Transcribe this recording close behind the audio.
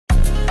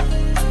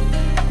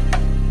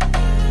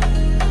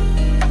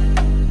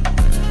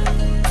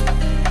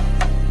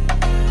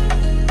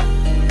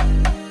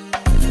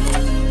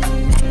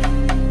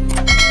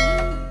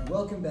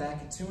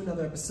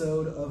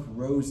episode of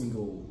Rose and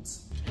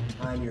Golds.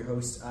 I'm your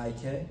host,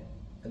 IK,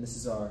 and this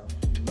is our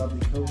lovely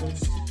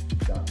co-host,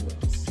 Dr.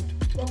 Rose.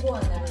 Well,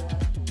 everyone.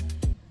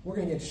 We're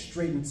going to get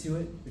straight into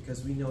it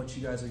because we know what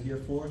you guys are here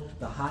for,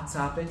 the hot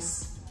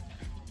topics,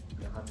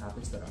 the hot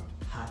topics that are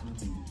hot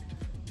indeed.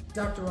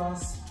 Dr.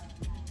 Ross,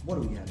 what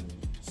do we have in the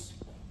news?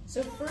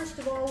 So first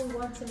of all, we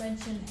want to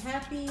mention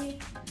Happy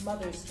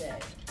Mother's Day.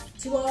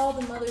 To all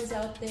the mothers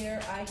out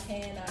there, IK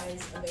and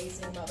I's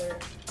amazing mother,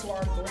 to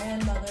our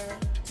grandmother,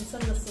 to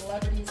some of the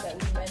celebrities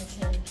that we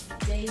mention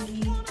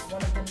daily,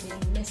 one of them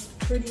being Miss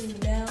Pretty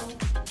Nell,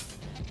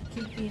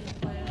 keep being the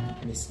plan.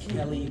 Miss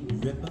Kelly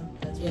Ripa,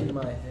 that's into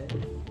my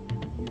head.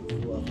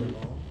 Beautiful of them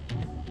all.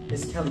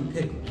 Miss Kelly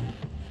Pkwy.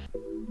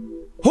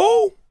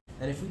 Who?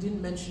 And if we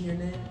didn't mention your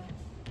name,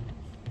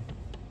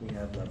 we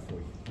have love for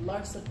you.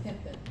 Larsa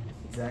Pimpin.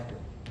 Exactly.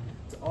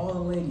 To all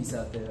the ladies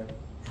out there,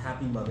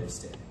 happy Mother's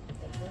Day.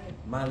 That's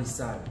right. Miley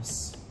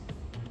Cyrus,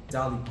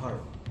 Dolly Parton.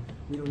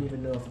 We don't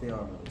even know if they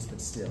are mothers, but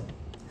still,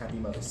 happy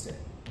Mother's Day.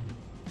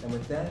 And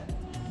with that,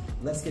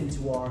 let's get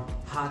into our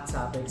hot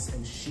topics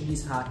and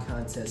She's Hot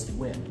contest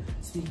win.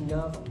 Speaking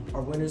of,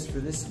 our winners for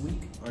this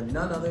week are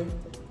none other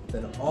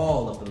than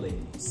all of the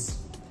ladies.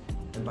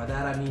 And by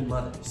that I mean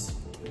mothers,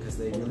 because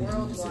they really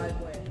do deserve it.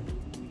 Worldwide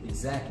win.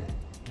 Exactly.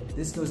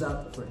 This goes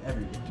out for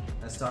everyone.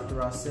 As Dr.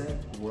 Ross said,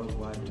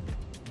 worldwide win.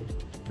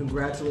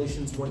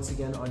 Congratulations once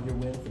again on your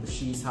win for the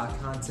She's Hot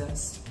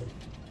contest.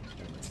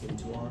 And let's get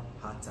into our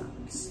hot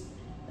topics.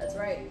 That's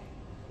right.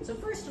 So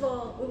first of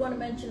all, we want to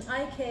mention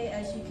IK,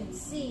 as you can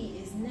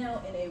see, is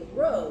now in a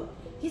robe.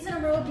 He's in a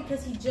robe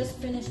because he just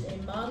finished a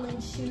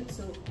modeling shoot,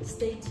 so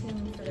stay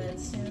tuned for that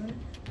soon.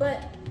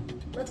 But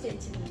let's get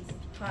into these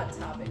hot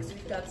topics.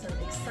 We've got some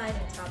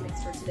exciting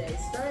topics for today.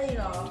 Starting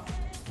off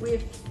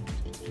with,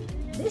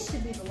 this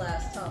should be the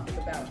last topic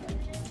about him.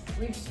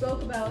 We've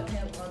spoke about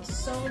him on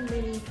so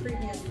many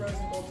previous Rose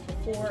and Golds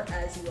before,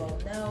 as you all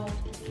know,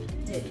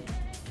 Diddy.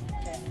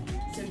 Okay.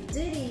 So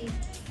Diddy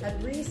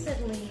had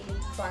recently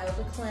filed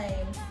a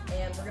claim,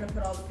 and we're going to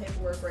put all the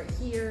paperwork right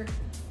here.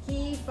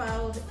 He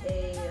filed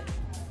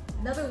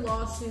another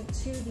lawsuit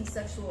to the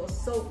sexual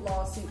assault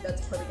lawsuit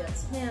that's put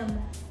against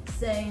him,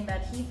 saying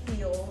that he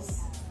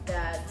feels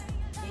that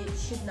it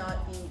should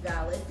not be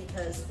valid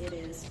because it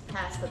is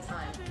past the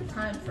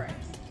time frame.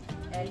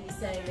 And he's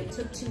saying they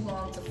took too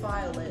long to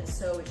file it,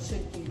 so it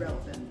should be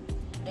relevant.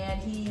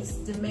 And he's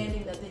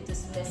demanding that they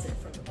dismiss it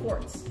from the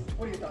courts.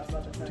 What are your thoughts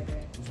about this, IK?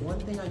 There's one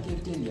thing I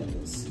give Diddy on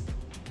this.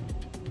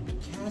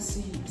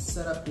 Cassie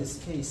set up this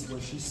case where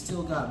she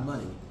still got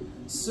money.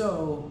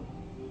 So,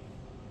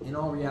 in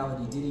all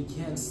reality, Diddy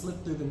can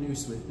slip through the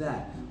noose with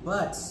that.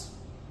 But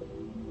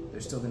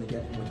they're still going to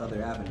get him with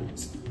other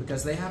avenues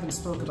because they haven't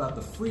spoke about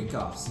the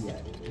freak-offs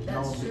yet. And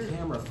all of the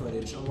camera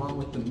footage along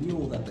with the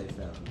mule that they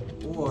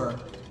found or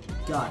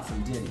got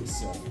from Diddy.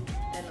 So.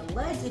 And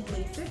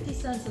allegedly, 50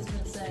 Cent has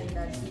been saying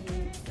that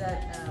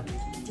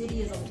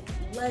Diddy is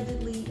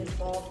allegedly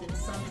involved in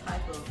some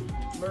type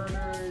of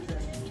murders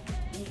and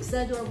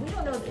etc. We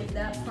don't know if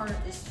that part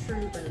is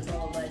true, but it's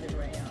all alleged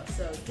right now.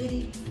 So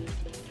Diddy,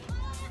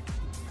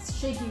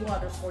 shaky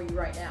waters for you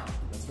right now.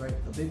 That's right.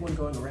 A big one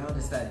going around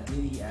is that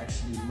Diddy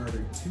actually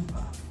murdered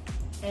Tupac.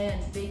 And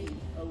Biggie,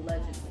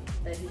 allegedly,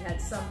 that he had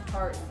some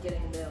part in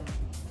getting them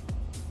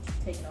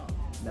taken off.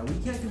 Now we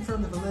can't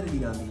confirm the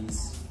validity on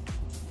these,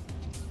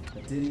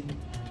 but Diddy,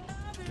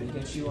 if they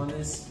get you on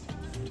this,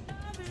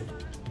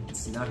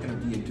 it's not going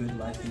to be a good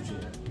life in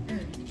jail.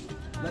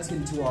 Let's get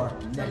into our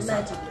next allegedly.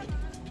 Hot topic.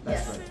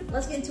 That's yes. right.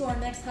 Let's get into our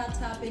next hot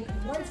topic.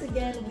 Once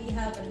again, we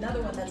have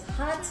another one that's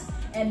hot,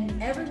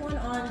 and everyone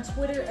on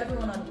Twitter,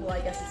 everyone on, well, I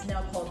guess it's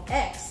now called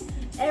X,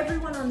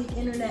 everyone on the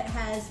internet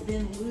has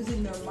been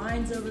losing their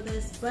minds over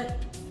this, but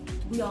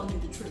we all knew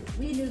the truth.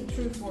 We knew the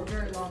truth for a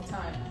very long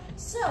time.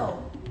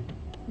 So,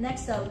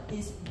 next up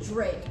is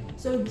Drake.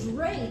 So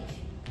Drake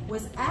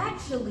was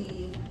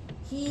actually,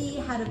 he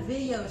had a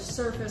video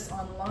surface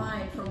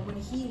online from when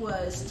he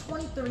was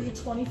 23,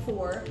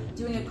 24,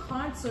 doing a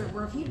concert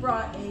where he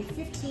brought a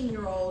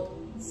 16-year-old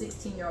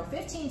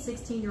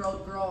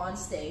girl on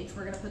stage.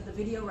 We're gonna put the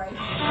video right here.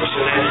 What's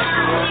your name?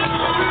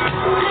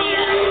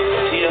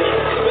 Tia.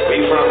 Where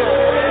you from?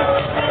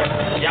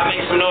 Y'all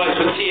make some noise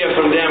for Tia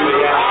from Denver,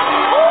 yeah?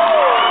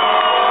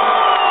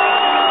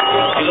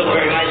 You look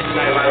very nice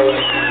tonight, by the way.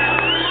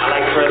 I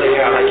like curly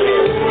hair, I like your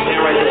hair. Stand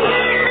right there.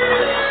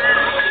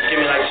 Give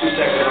me like 2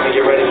 seconds, I'm gonna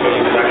get ready for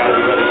you, because I gotta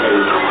be ready for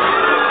you.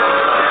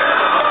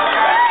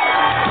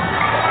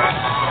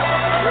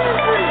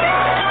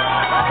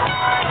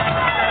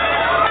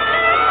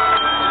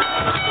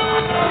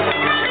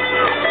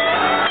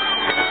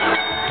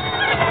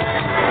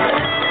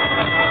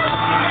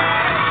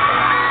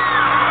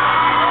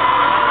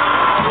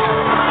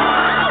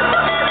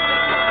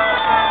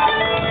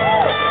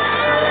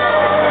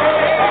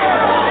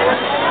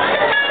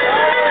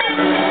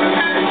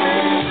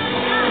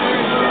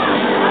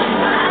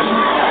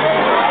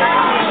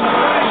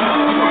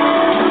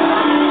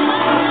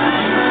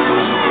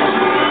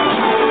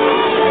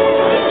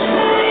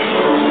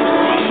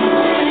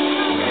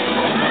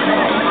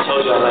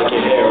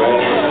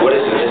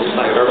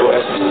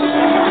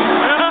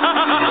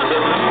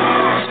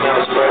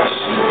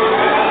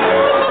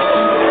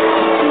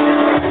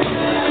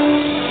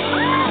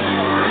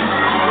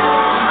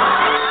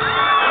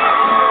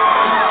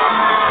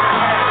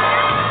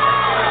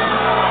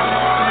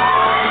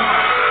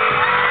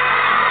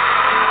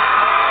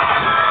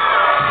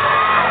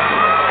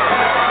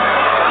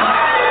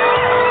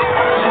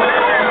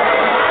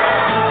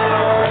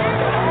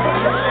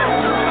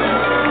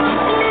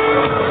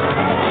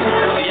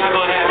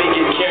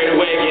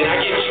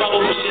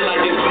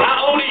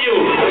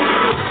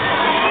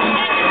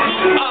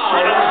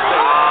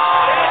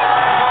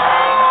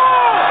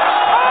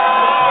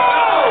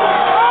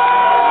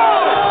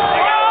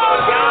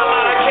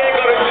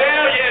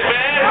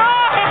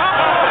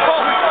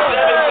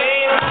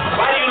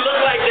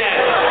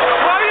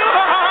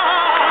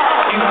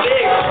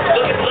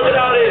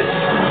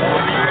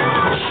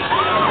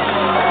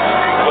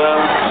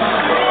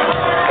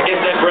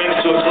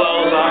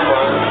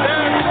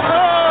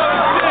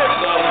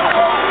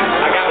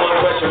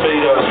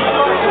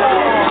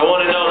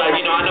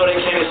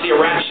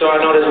 So I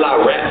know there's a lot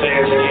of rap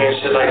fans in here and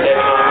shit like that. You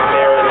know, my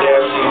man right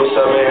there, see what's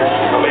up, man.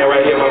 My man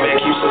right here, my man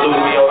keeps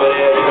saluting me over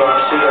there. You know,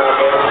 I see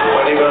y'all, man.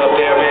 My nigga up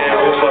there, man.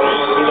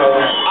 You know,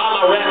 all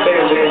my rap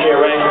fans are in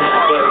here, right?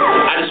 But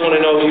I just want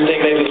to know if you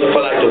think maybe for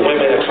like the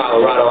women of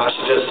Colorado, I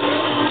should just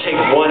take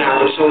one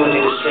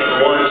opportunity to sing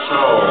one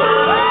song.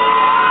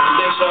 You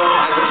think so?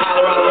 As a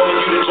Colorado woman,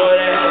 you'd enjoy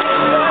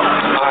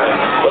that?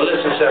 Alright, well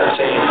listen, 17.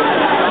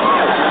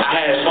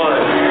 I had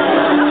fun.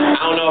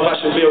 I don't know if I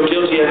should feel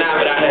guilty or not,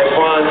 but I had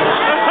fun.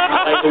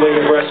 I like the way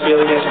your breasts feel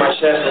against my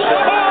chest and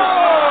stuff.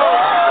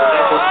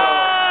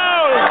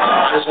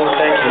 I just want to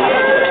thank you.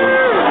 Thank you.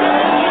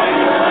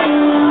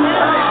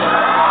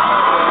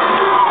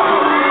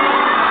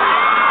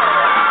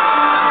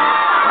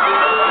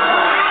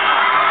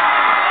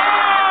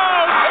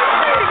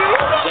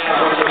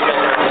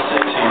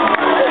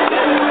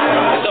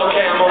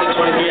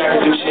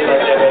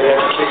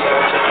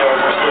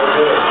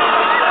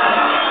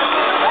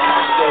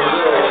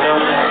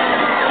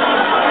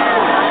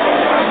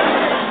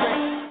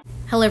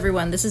 Hello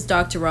everyone, this is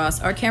Dr. Ross.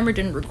 Our camera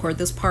didn't record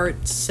this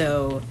part,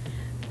 so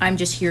I'm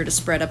just here to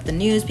spread up the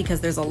news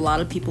because there's a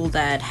lot of people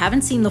that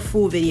haven't seen the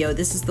full video.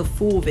 This is the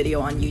full video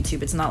on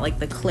YouTube. It's not like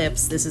the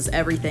clips. This is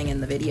everything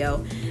in the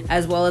video.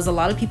 As well as a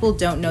lot of people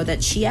don't know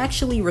that she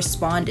actually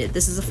responded.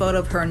 This is a photo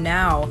of her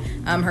now.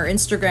 Her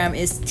Instagram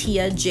is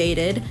Tia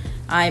Jaded.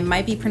 I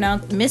might be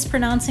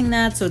mispronouncing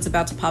that, so it's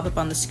about to pop up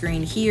on the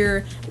screen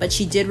here, but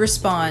she did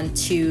respond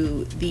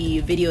to the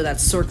video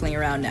that's circling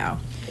around now.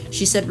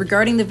 She said,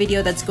 regarding the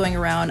video that's going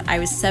around, I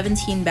was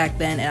 17 back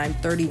then and I'm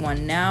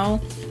 31 now.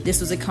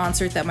 This was a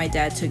concert that my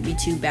dad took me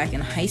to back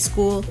in high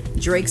school.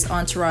 Drake's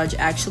entourage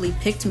actually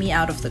picked me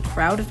out of the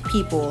crowd of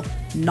people,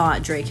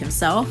 not Drake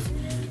himself.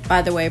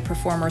 By the way,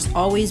 performers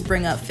always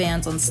bring up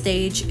fans on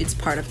stage. It's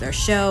part of their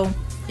show.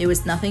 It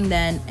was nothing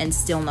then and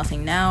still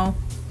nothing now.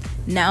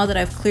 Now that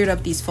I've cleared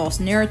up these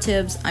false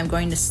narratives, I'm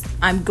going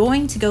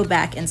to go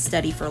back and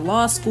study for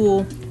law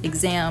school,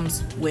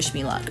 exams, wish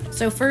me luck.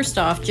 So first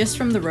off, just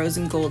from the Rose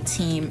and Gold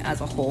team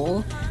as a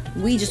whole,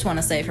 we just want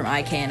to say from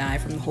IK and I,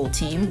 from the whole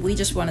team, we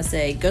just want to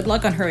say good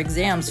luck on her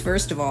exams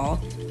first of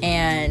all,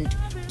 and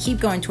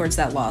keep going towards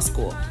that law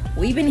school.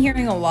 We've been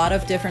hearing a lot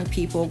of different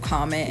people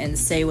comment and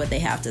say what they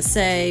have to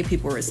say.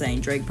 People were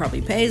saying Drake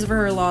probably pays for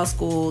her law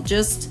school,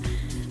 just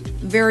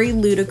very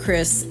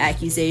ludicrous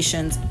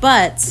accusations,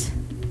 but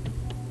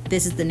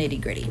this is the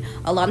nitty-gritty.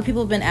 A lot of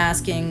people have been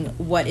asking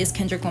what is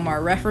Kendrick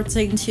Lamar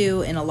referencing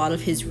to in a lot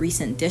of his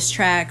recent diss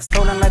tracks.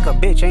 Rolling like a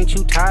bitch, ain't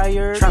you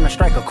tired? Trying to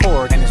strike a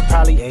chord and it's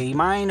probably A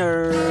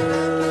minor.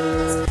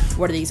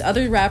 What are these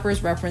other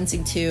rappers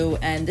referencing to?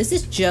 And this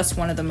is just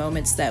one of the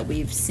moments that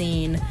we've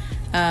seen.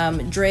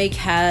 Drake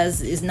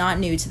is not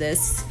new to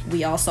this.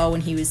 We all saw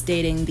when he was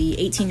dating the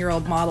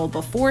 18-year-old model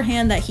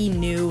beforehand that he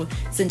knew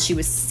since she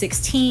was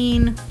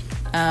 16.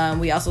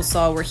 We also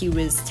saw where he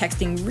was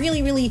texting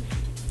really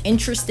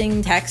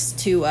interesting text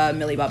to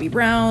Millie Bobby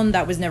Brown.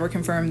 That was never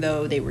confirmed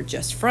though, they were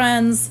just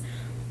friends.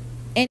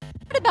 And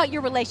what about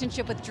your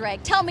relationship with Drake?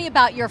 Tell me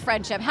about your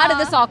friendship. How did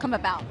this all come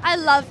about? I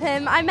love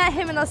him. I met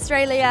him in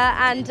Australia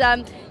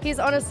and he's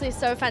honestly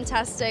so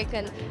fantastic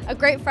and a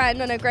great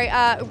friend and a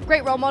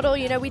great role model.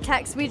 You know, we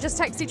just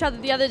texted each other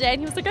the other day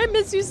and he was like, I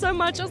miss you so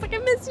much. I was like, I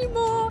miss you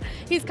more.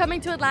 He's coming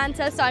to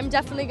Atlanta, so I'm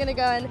definitely gonna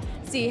go and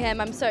see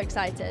him. I'm so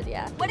excited,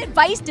 yeah. What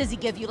advice does he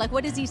give you? Like,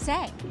 what does he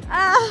say?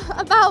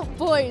 About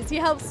boys, he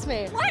helps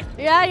me. What?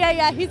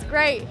 Yeah, he's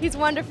great. He's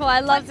wonderful, I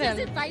love him. What's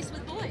his advice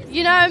with boys?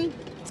 You know,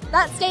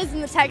 that stays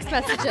in the text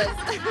messages.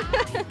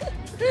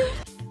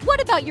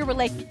 What about your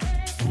relationship?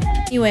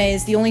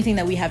 Anyways, the only thing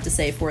that we have to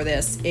say for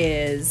this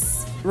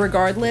is,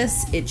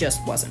 regardless, it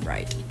just wasn't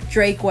right.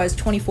 Drake was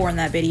 24 in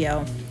that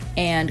video,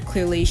 and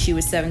clearly she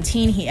was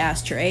 17. He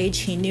asked her age.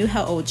 He knew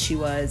how old she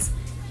was.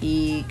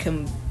 He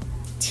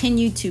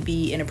continued to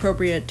be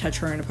inappropriate, touch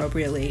her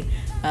inappropriately,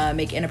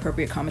 make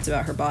inappropriate comments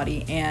about her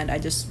body, and I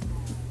just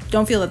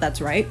don't feel that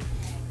that's right.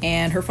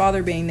 And her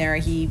father being there,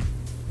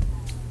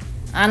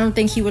 I don't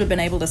think he would have been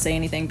able to say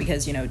anything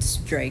because, you know, it's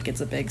Drake, it's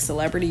a big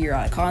celebrity, you're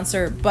at a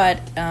concert,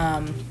 but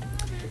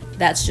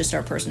that's just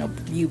our personal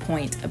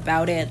viewpoint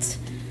about it.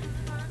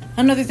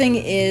 Another thing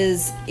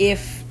is,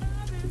 if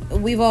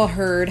we've all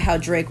heard how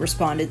Drake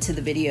responded to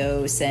the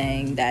video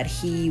saying that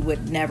he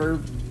would never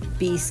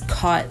be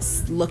caught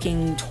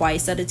looking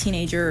twice at a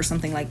teenager or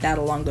something like that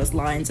along those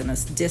lines in a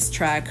diss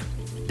track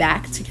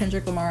back to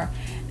Kendrick Lamar.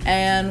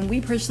 And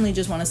we personally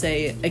just want to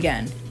say,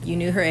 again, you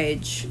knew her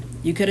age.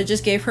 You could have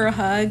just gave her a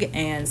hug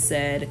and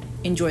said,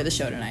 enjoy the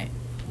show tonight.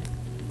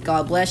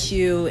 God bless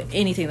you,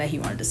 anything that he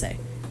wanted to say.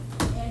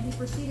 And he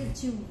proceeded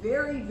to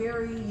very,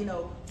 you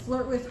know,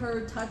 flirt with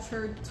her, touch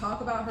her,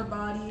 talk about her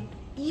body.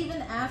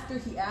 Even after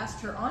he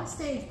asked her on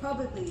stage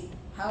publicly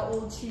how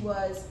old she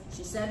was,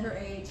 she said her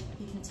age.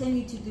 He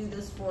continued to do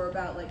this for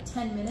about like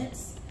 10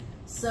 minutes.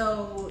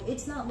 So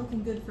it's not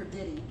looking good for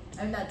Diddy.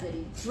 I mean, not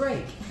Diddy,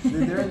 Drake.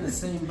 They're in the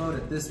same boat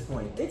at this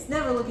point. It's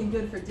never looking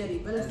good for Diddy,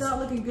 but it's not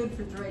looking good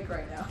for Drake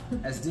right now.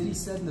 As Diddy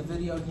said in the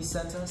video he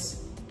sent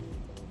us,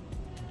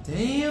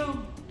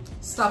 damn,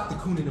 Stop the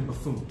cooning and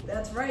buffooning.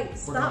 That's right.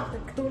 Stop the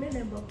cooning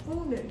and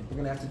buffooning. We're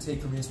gonna have to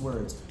take from his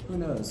words. Who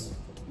knows?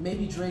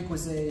 Maybe Drake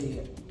was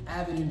a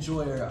avid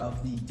enjoyer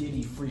of the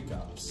Diddy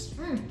freak-offs.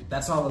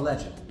 That's all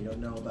alleged. We don't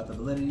know about the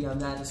validity on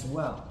that as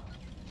well,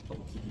 but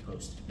we'll keep you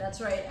posted.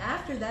 That's right.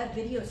 After that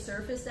video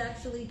surfaced,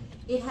 actually,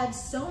 it had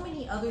so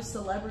many other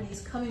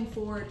celebrities coming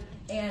forward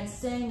and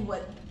saying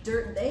what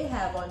dirt they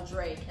have on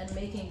Drake and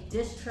making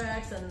diss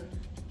tracks and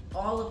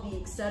all of the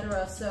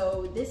etc.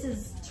 So this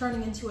is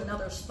turning into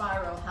another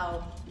spiral,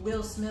 how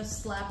Will Smith's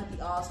slap at the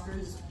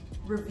Oscars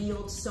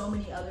revealed so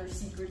many other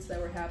secrets that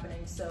were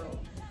happening. So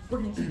we're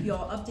gonna keep you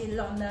all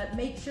updated on that.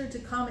 Make sure to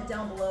comment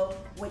down below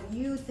what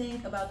you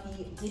think about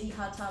the Diddy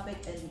hot topic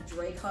and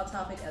Drake hot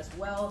topic as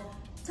well.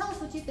 Tell us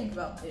what you think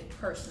about it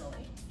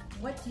personally.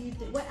 What do you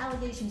think? What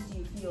allegations do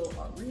you feel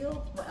are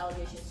real? What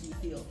allegations do you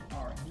feel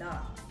are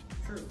not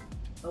true?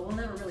 But we'll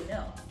never really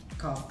know.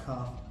 Cough,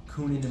 cough,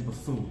 cooning and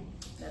buffooning.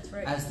 That's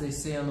right. As they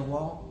say on the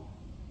wall,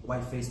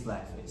 white face,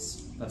 black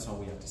face. That's all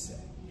we have to say.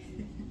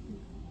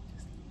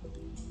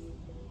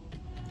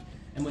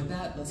 And with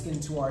that, let's get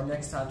into our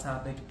next hot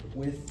topic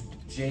with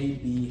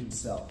JB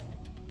himself,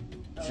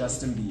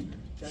 Justin Bieber,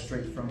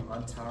 straight from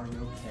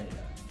Ontario,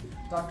 Canada.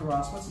 Dr.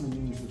 Ross, what's in the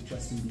news with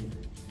Justin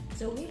Bieber?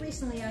 So we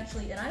recently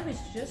actually, and I was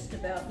just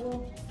about,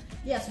 well,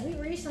 yes, we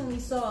recently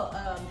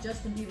saw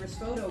Justin Bieber's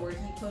photo where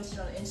he posted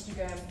on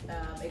Instagram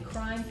a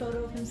crime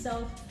photo of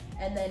himself,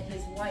 and then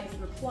his wife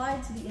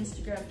replied to the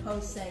Instagram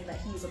post saying that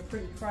he's a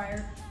pretty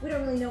crier. We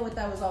don't really know what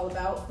that was all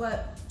about,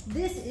 but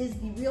this is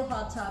the real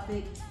hot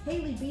topic.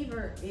 Hailey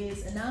Bieber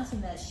is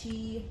announcing that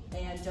she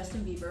and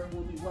Justin Bieber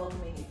will be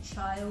welcoming a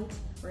child.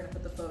 We're gonna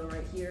put the photo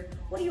right here.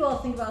 What do you all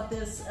think about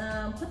this?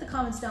 Put the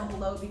comments down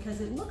below,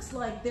 because it looks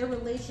like their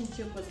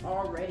relationship was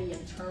already in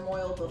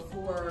turmoil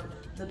before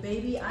the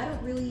baby. I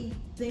don't really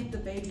think the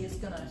baby is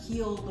gonna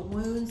heal the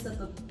wounds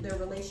that their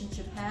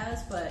relationship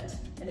has,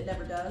 and it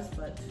never does,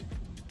 but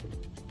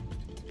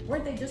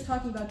weren't they just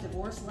talking about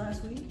divorce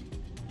last week?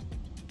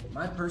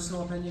 My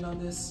personal opinion on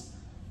this,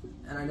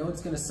 and I know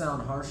it's going to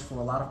sound harsh for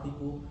a lot of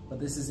people, but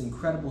this is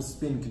incredible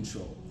spin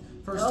control.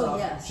 First off,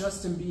 yes.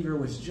 Justin Bieber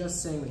was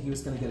just saying that he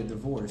was going to get a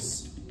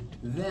divorce.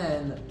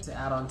 Then, to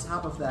add on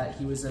top of that,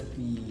 he was at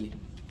the,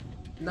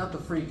 not the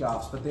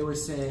freak-offs, but they were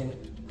saying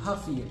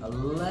Puffy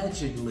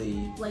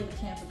allegedly... Flavor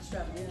Camp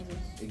extravaganzas.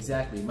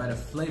 Exactly, might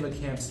have flavor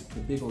camped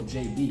the big old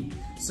JB.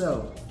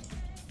 So...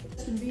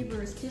 Justin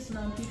Bieber is kissing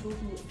on people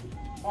who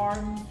are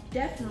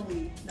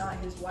definitely not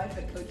his wife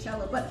at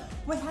Coachella, but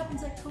what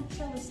happens at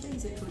Coachella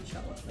stays at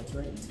Coachella. That's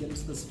right. Let's get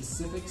into the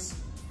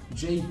specifics.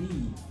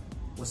 JB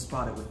was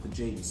spotted with the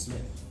Jaden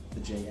Smith, the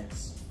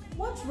JS.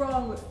 What's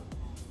wrong with...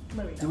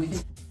 Let me know. Do we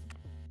think...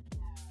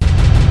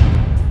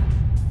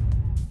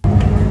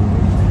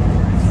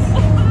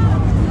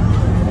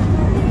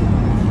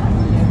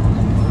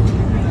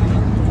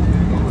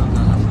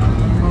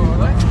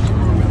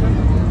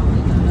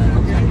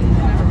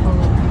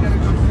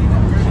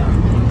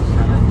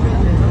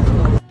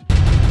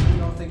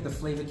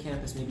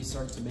 Campus maybe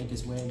starting to make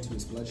his way into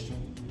his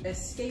bloodstream?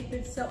 Escape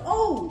itself.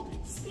 Oh,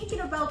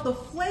 speaking about the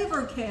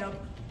flavor camp,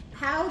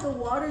 how the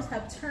waters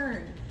have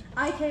turned.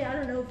 IK, I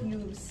don't know if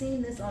you've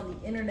seen this on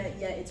the internet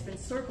yet. It's been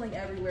circling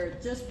everywhere.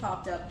 It just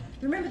popped up.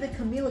 Remember the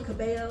Camila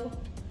Cabello?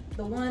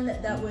 The one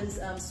that was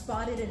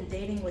spotted and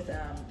dating with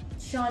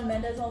Shawn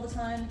Mendes all the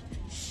time?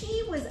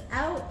 She was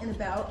out and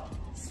about,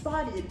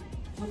 spotted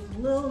with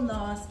Lil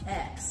Nas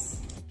X.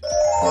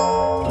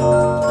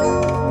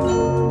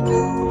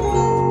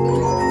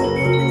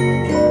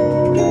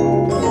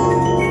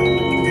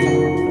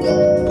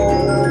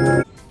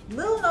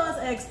 Lil Nas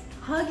X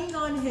hugging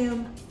on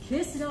him,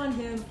 kissing on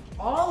him,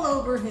 all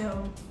over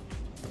him.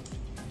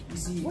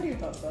 See, what are your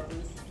thoughts about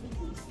this?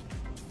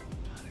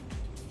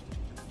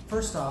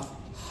 First off,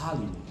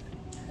 Hollywood.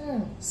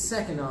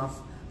 Second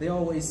off, they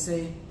always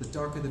say the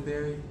darker the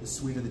berry, the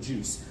sweeter the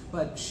juice.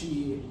 But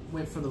she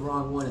went for the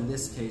wrong one in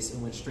this case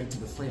and went straight to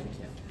the flavor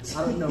camp.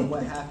 I don't know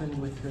what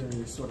happened with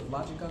her sort of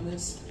logic on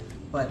this,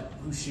 but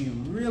who she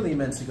really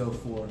meant to go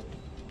for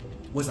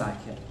was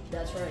IK.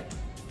 That's right.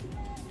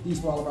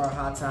 These were all of our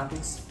hot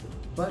topics,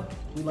 but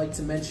we'd like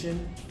to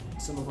mention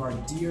some of our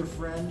dear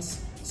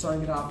friends,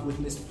 starting it off with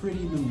Miss Pretty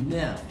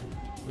Lunel,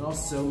 and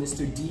also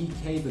Mr.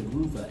 DK THA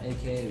GRUVA'S,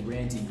 aka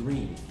Randy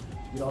Green.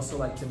 We'd also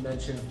like to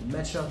mention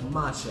Mecca,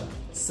 Matcha,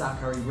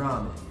 Sakari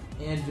Ramen,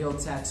 Anvil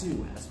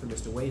Tattoo, as per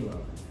Mr.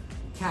 Waylo,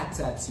 Cat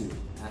Tattoo,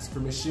 as per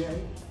Miss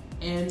Sherry,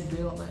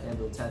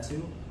 Anvil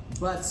Tattoo,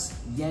 but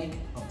Yank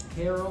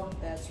Apparel.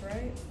 That's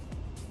right.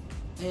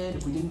 And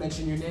if we didn't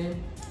mention your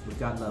name, we've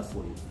got love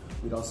for you.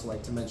 We'd also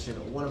like to mention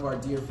one of our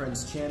dear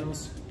friends'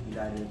 channels,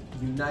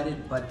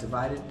 United But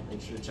Divided.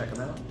 Make sure to check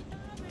them out.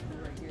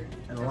 Right here.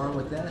 And along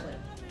with that,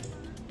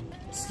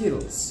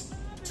 Skittles,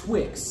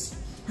 Twix,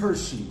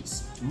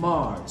 Hershey's,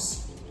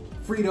 Mars,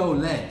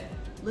 Frito-Lay.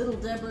 Little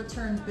Deborah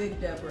turned Big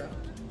Deborah.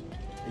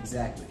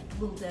 Exactly.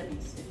 Little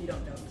Debbie's, if you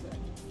don't know exactly.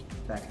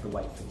 Back at the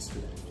white face for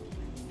that.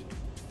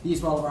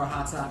 These were all of our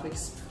hot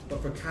topics,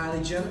 but for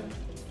Kylie Jenner,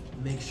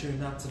 make sure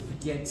not to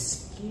forget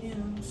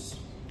Skims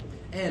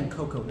and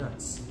cocoa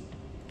nuts.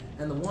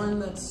 And the one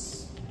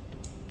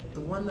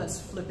that's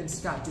flipping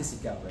Scott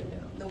Disick out right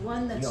now. The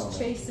one that's Y'all know.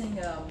 chasing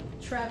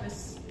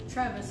Travis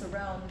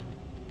around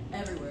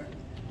everywhere.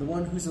 The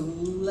one who's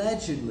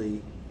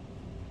allegedly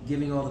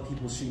giving all the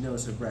people she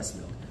knows her breast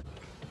milk.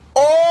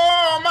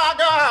 Oh my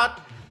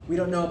God! We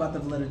don't know about the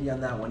validity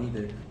on that one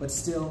either, but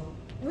still.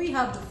 We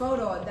have the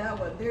photo on that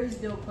one. There's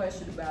no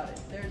question about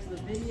it. There's the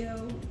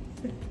video.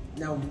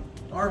 Now,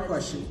 our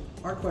question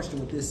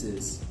with this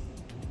is,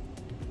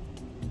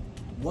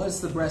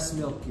 was the breast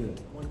milk good?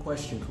 One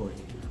question,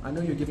 Courtney. I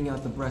know you're giving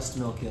out the breast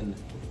milk in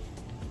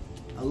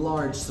a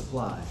large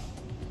supply,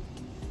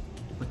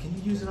 but can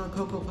you use it on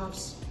Cocoa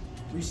Puffs?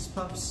 Reese's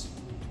Puffs?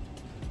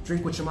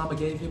 Drink what your mama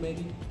gave you,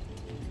 maybe?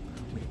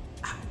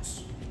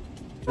 Without.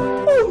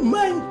 Oh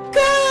my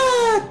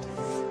God!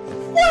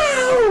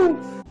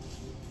 Wow!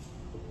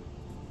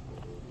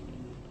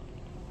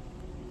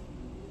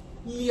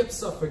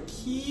 Lips are for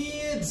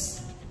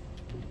kids!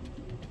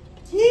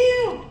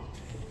 Yeah!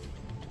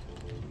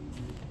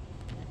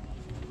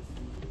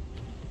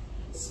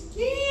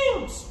 Skin!